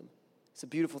knowledge of them. It's a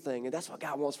beautiful thing, and that's what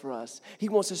God wants for us. He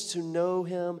wants us to know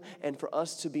him and for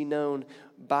us to be known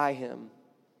by him.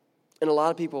 And a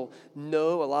lot of people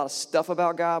know a lot of stuff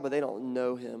about God, but they don't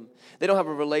know him. They don't have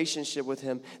a relationship with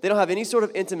him. They don't have any sort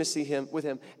of intimacy with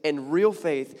him. And real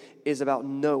faith is about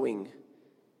knowing,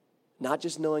 not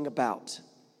just knowing about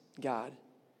God.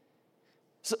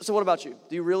 So what about you?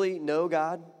 Do you really know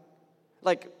God?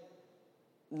 Like,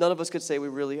 none of us could say we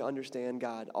really understand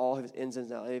God, all his ins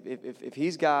and outs. If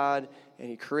he's God and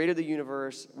he created the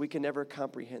universe, we can never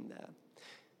comprehend that.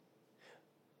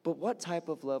 But what type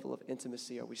of level of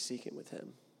intimacy are we seeking with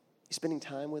him? You spending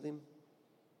time with him?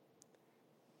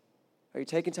 Are you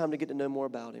taking time to get to know more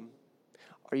about him?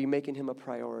 Are you making him a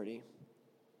priority?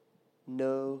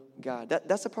 Know God.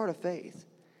 That's a part of faith.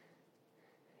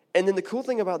 And then the cool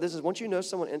thing about this is once you know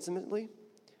someone intimately,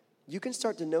 you can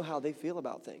start to know how they feel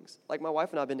about things. Like my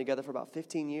wife and I have been together for about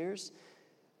 15 years,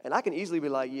 and I can easily be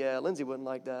like, yeah, Lindsay wouldn't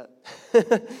like that.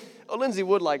 Oh, Lindsay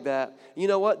would like that. You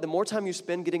know what? The more time you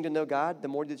spend getting to know God, the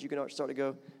more that you can start to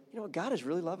go, you know what? God is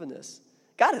really loving this.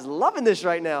 God is loving this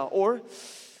right now. Or,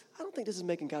 I don't think this is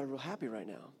making God real happy right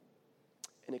now.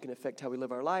 And it can affect how we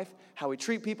live our life, how we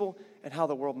treat people, and how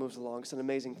the world moves along. It's an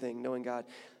amazing thing, knowing God.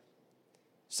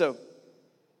 So,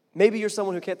 maybe you're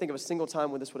someone who can't think of a single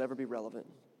time when this would ever be relevant.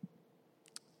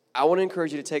 I want to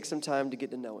encourage you to take some time to get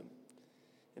to know him.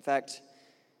 In fact,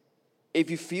 if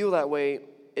you feel that way,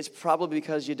 it's probably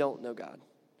because you don't know God.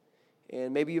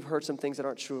 And maybe you've heard some things that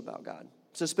aren't true about God.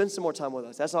 So spend some more time with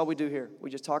us. That's all we do here. We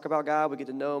just talk about God. We get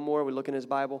to know him more. We look in his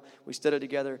Bible. We study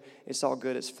together. It's all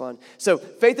good. It's fun. So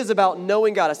faith is about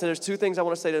knowing God. I said there's two things I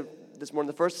want to say this morning.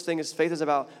 The first thing is faith is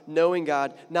about knowing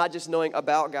God, not just knowing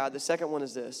about God. The second one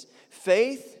is this.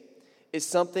 Faith is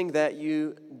something that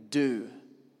you do.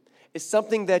 It's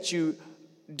something that you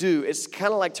do. It's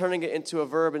kind of like turning it into a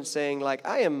verb and saying, like,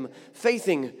 I am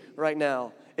faithing right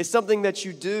now. It's something that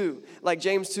you do. Like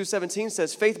James 2:17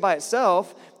 says, faith by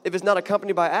itself, if it's not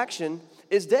accompanied by action,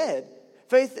 is dead.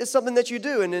 Faith is something that you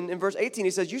do. And in verse 18,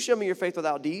 he says, you show me your faith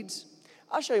without deeds.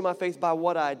 I'll show you my faith by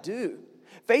what I do.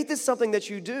 Faith is something that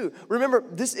you do. Remember,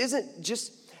 this isn't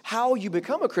just how you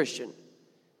become a Christian.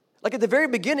 Like at the very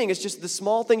beginning, it's just the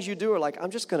small things you do are like,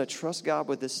 I'm just going to trust God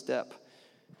with this step.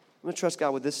 I'm going to trust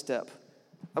God with this step.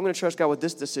 I'm going to trust God with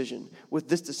this decision, with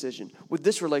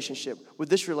this relationship, with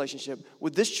this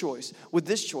choice, with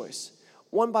this choice.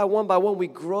 One by one, we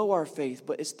grow our faith,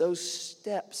 but it's those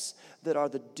steps that are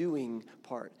the doing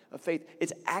part of faith.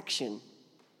 It's action.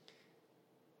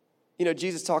 You know,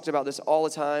 Jesus talks about this all the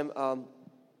time.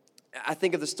 I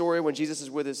think of the story when Jesus is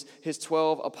with his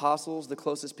 12 apostles, the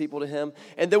closest people to him,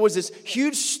 and there was this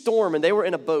huge storm, and they were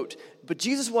in a boat, but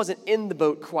Jesus wasn't in the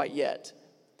boat quite yet.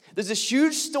 There's this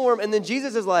huge storm, and then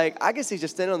Jesus is like, I guess he's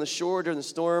just standing on the shore during the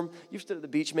storm. You've stood at the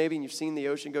beach maybe, and you've seen the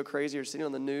ocean go crazy, or sitting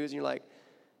on the news, and you're like,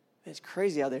 It's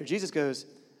crazy out there. Jesus goes,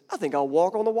 I think I'll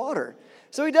walk on the water.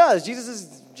 So he does. Jesus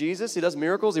is Jesus. He does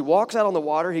miracles. He walks out on the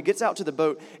water. He gets out to the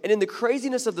boat. And in the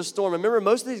craziness of the storm, remember,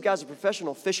 most of these guys are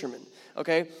professional fishermen,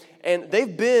 okay? And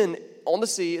they've been on the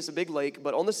sea. It's a big lake,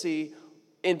 but on the sea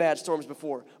in bad storms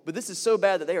before. But this is so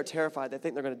bad that they are terrified. They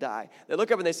think they're going to die. They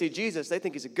look up and they see Jesus. They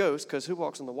think he's a ghost because who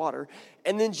walks on the water?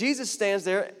 And then Jesus stands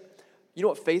there. You know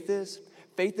what faith is?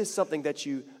 Faith is something that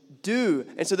you do.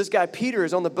 And so this guy Peter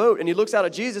is on the boat and he looks out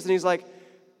at Jesus and he's like,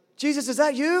 Jesus, is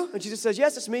that you? And Jesus says,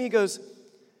 yes, it's me. He goes,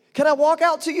 can I walk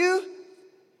out to you?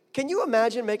 Can you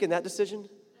imagine making that decision?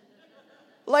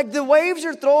 Like the waves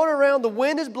are throwing around, the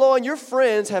wind is blowing, your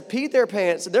friends have peed their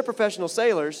pants and they're professional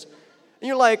sailors. And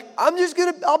you're like,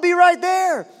 I'll be right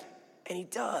there. And he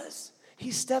does.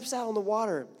 He steps out on the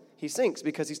water. He sinks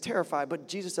because he's terrified, but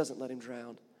Jesus doesn't let him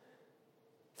drown.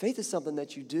 Faith is something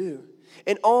that you do.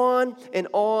 And on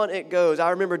it goes.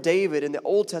 I remember David in the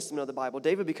Old Testament of the Bible.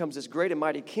 David becomes this great and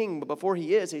mighty king, but before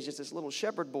he is, he's just this little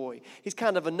shepherd boy. He's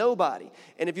kind of a nobody.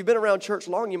 And if you've been around church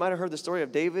long, you might have heard the story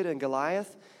of David and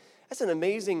Goliath. That's an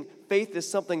amazing faith is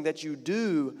something that you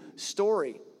do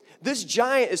story. This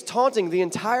giant is taunting the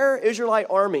entire Israelite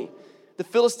army, the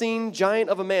Philistine giant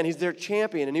of a man. He's their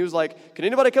champion. And he was like, can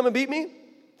anybody come and beat me?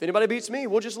 If anybody beats me,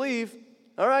 we'll just leave.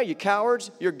 All right, you cowards,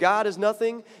 your God is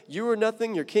nothing, you are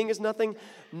nothing, your king is nothing.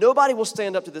 Nobody will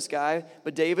stand up to this guy,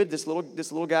 but David, this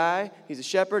little guy, he's a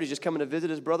shepherd, he's just coming to visit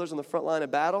his brothers on the front line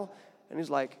of battle, and he's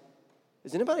like,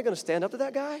 is anybody going to stand up to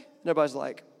that guy? And everybody's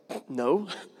like, no.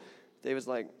 David's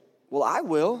like, well, I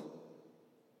will.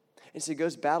 And so he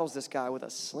goes, battles this guy with a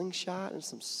slingshot and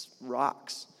some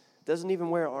rocks. Doesn't even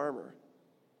wear armor.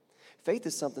 Faith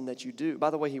is something that you do. By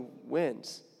the way, he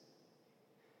wins.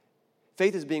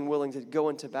 Faith is being willing to go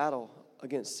into battle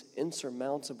against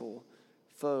insurmountable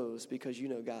foes because you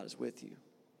know God is with you.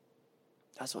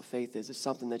 That's what faith is. It's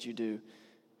something that you do.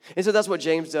 And so that's what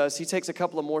James does. He takes a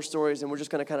couple of more stories, and we're just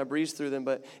going to kind of breeze through them.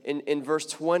 But in verse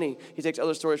 20, he takes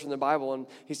other stories from the Bible, and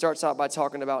he starts out by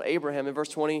talking about Abraham. In verse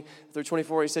 20 through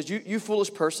 24, he says, you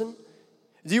foolish person,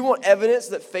 do you want evidence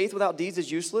that faith without deeds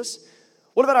is useless?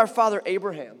 What about our father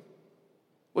Abraham?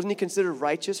 Wasn't he considered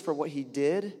righteous for what he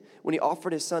did when he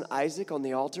offered his son Isaac on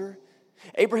the altar?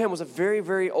 Abraham was a very,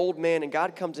 very old man, and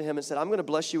God comes to him and said, I'm going to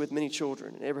bless you with many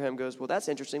children. And Abraham goes, well, that's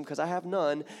interesting because I have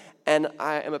none, and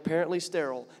I am apparently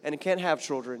sterile, and can't have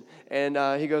children. And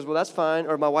he goes, well, that's fine,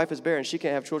 or my wife is barren. She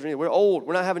can't have children either. We're old.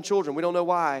 We're not having children. We don't know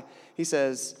why. He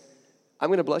says, I'm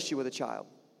going to bless you with a child.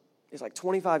 It's like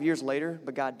 25 years later,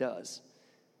 but God does.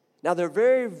 Now, they're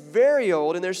very, very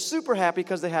old, and they're super happy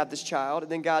because they have this child.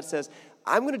 And then God says,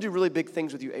 I'm going to do really big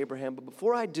things with you, Abraham, but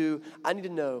before I do, I need to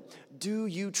know, do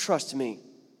you trust me?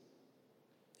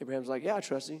 Abraham's like, yeah, I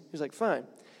trust you. He's like, fine.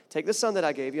 Take the son that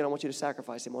I gave you, and I want you to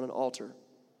sacrifice him on an altar.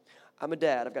 I'm a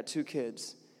dad. I've got 2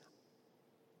 kids.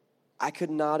 I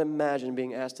could not imagine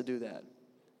being asked to do that.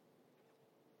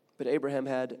 But Abraham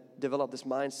had developed this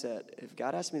mindset. If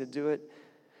God asked me to do it,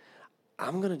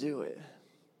 I'm going to do it.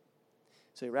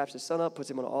 So he wraps his son up, puts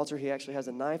him on an altar. He actually has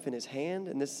a knife in his hand,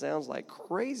 and this sounds like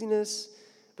craziness.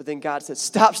 But then God said,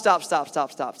 stop.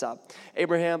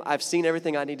 Abraham, I've seen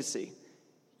everything I need to see.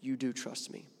 You do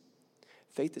trust me.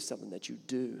 Faith is something that you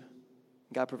do.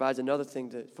 God provides another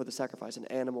thing for the sacrifice, an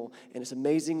animal. And it's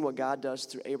amazing what God does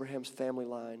through Abraham's family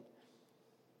line.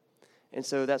 And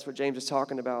so that's what James is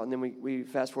talking about. And then we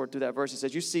fast forward through that verse. He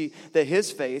says, you see that his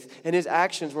faith and his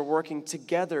actions were working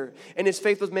together. And his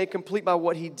faith was made complete by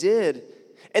what he did.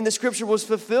 And the scripture was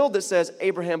fulfilled that says,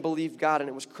 Abraham believed God and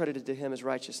it was credited to him as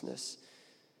righteousness.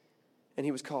 And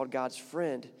he was called God's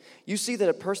friend. You see that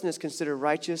a person is considered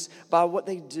righteous by what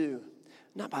they do,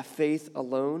 not by faith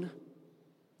alone.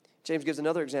 James gives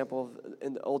another example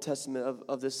in the Old Testament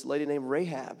of this lady named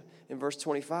Rahab in verse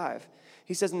 25.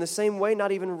 He says, in the same way,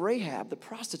 not even Rahab, the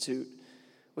prostitute,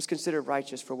 was considered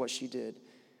righteous for what she did.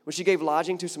 When she gave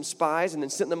lodging to some spies and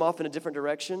then sent them off in a different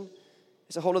direction.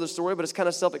 It's a whole other story, but it's kind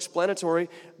of self-explanatory.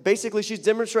 Basically, she's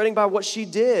demonstrating by what she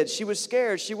did. She was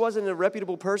scared. She wasn't a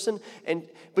reputable person,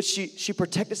 but she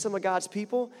protected some of God's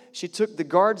people. She took the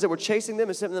guards that were chasing them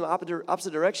and sent them in the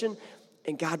opposite direction,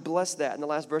 and God blessed that. And the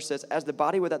last verse says, as the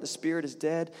body without the spirit is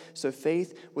dead, so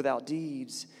faith without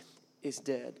deeds is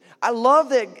dead. I love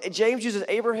that James uses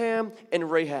Abraham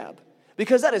and Rahab,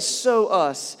 because that is so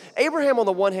us. Abraham, on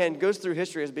the one hand, goes through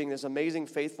history as being this amazing,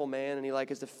 faithful man, and he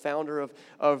is the founder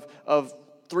of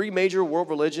 3 major world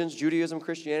religions, Judaism,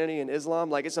 Christianity, and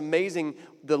Islam. It's amazing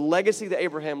the legacy that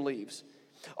Abraham leaves.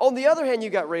 On the other hand, you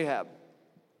got Rahab.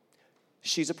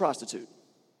 She's a prostitute.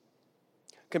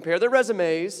 Compare their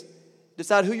resumes,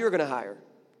 decide who you're going to hire,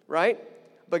 right?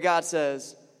 But God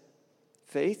says,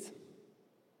 faith.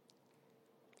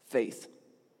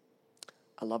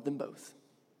 I love them both.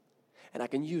 And I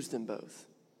can use them both.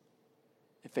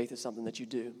 And faith is something that you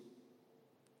do.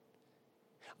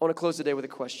 I want to close today with a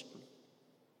question.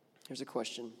 Here's a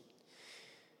question.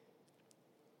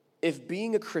 If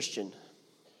being a Christian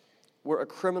were a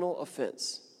criminal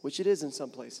offense, which it is in some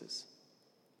places,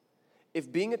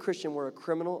 if being a Christian were a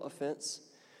criminal offense,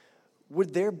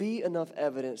 would there be enough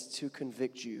evidence to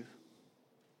convict you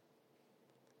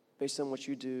based on what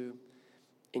you do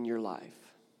in your life?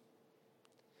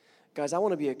 Guys, I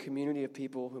want to be a community of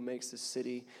people who makes this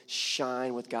city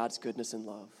shine with God's goodness and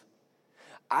love.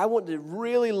 I want to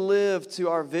really live to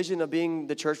our vision of being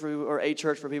the church or a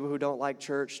church for people who don't like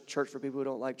church for people who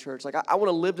don't like church. Like, I want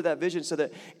to live to that vision so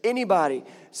that anybody,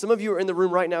 some of you are in the room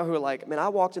right now who are like, man, I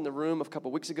walked in the room a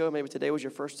couple weeks ago, maybe today was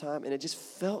your first time, and it just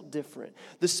felt different.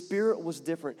 The spirit was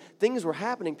different. Things were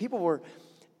happening. People were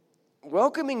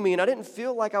welcoming me, and I didn't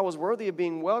feel like I was worthy of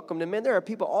being welcomed. And man, there are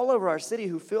people all over our city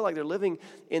who feel like they're living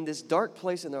in this dark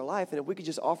place in their life, and if we could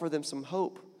just offer them some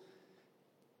hope.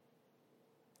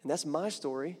 And that's my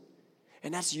story,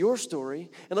 and that's your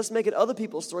story, and let's make it other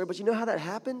people's story. But you know how that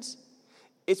happens?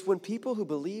 It's when people who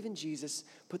believe in Jesus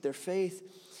put their faith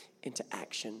into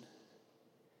action.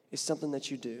 It's something that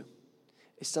you do.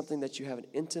 It's something that you have an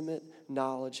intimate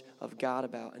knowledge of God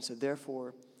about, and so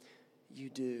therefore, you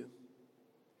do.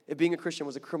 If being a Christian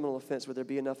was a criminal offense, would there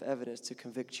be enough evidence to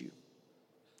convict you?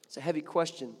 It's a heavy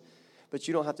question, but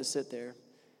you don't have to sit there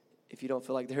if you don't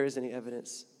feel like there is any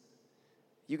evidence.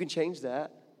 You can change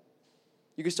that.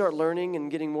 You can start learning and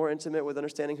getting more intimate with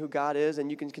understanding who God is, and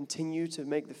you can continue to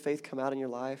make the faith come out in your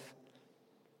life.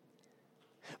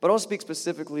 But I want to speak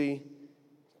specifically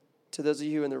to those of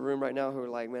you in the room right now who are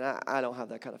like, man, I don't have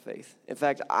that kind of faith. In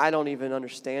fact, I don't even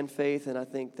understand faith, and I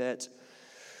think that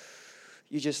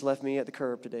you just left me at the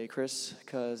curb today, Chris,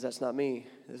 because that's not me.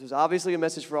 This was obviously a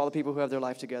message for all the people who have their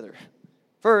life together.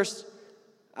 First,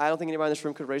 I don't think anybody in this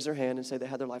room could raise their hand and say they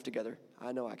had their life together.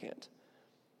 I know I can't.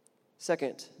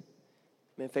 Second,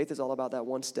 man, faith is all about that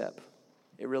one step.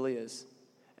 It really is.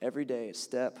 Every day, it's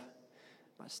step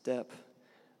by step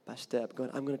by step.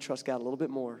 I'm going to trust God a little bit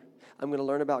more. I'm going to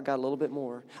learn about God a little bit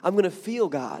more. I'm going to feel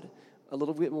God a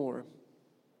little bit more.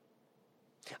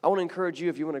 I want to encourage you,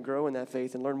 if you want to grow in that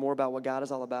faith and learn more about what God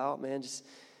is all about, man, just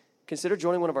consider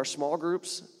joining one of our small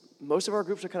groups. Most of our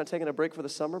groups are kind of taking a break for the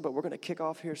summer, but we're going to kick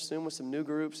off here soon with some new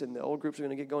groups, and the old groups are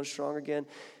going to get going strong again.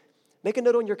 Make a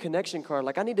note on your connection card,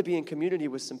 like I need to be in community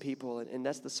with some people, and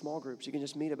that's the small groups. You can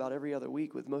just meet about every other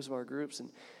week with most of our groups and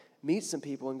meet some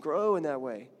people and grow in that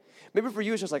way. Maybe for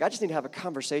you, it's just like, I just need to have a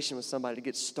conversation with somebody to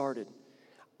get started.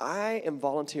 I am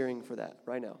volunteering for that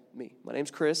right now, me. My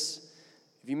name's Chris.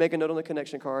 If you make a note on the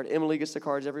connection card, Emily gets the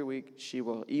cards every week. She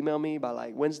will email me by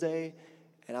like Wednesday,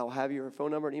 and I will have your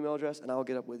phone number and email address, and I will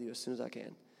get up with you as soon as I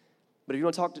can. But if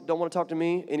you don't want to talk to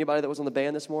me, anybody that was on the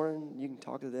band this morning, you can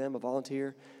talk to them, a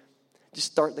volunteer.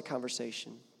 Just start the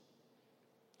conversation.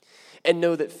 And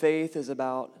know that faith is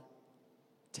about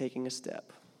taking a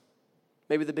step.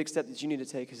 Maybe the big step that you need to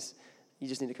take is you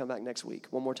just need to come back next week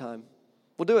one more time.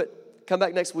 We'll do it. Come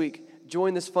back next week.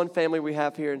 Join this fun family we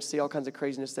have here and see all kinds of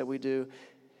craziness that we do.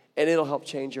 And it'll help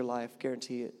change your life.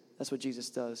 Guarantee it. That's what Jesus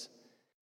does.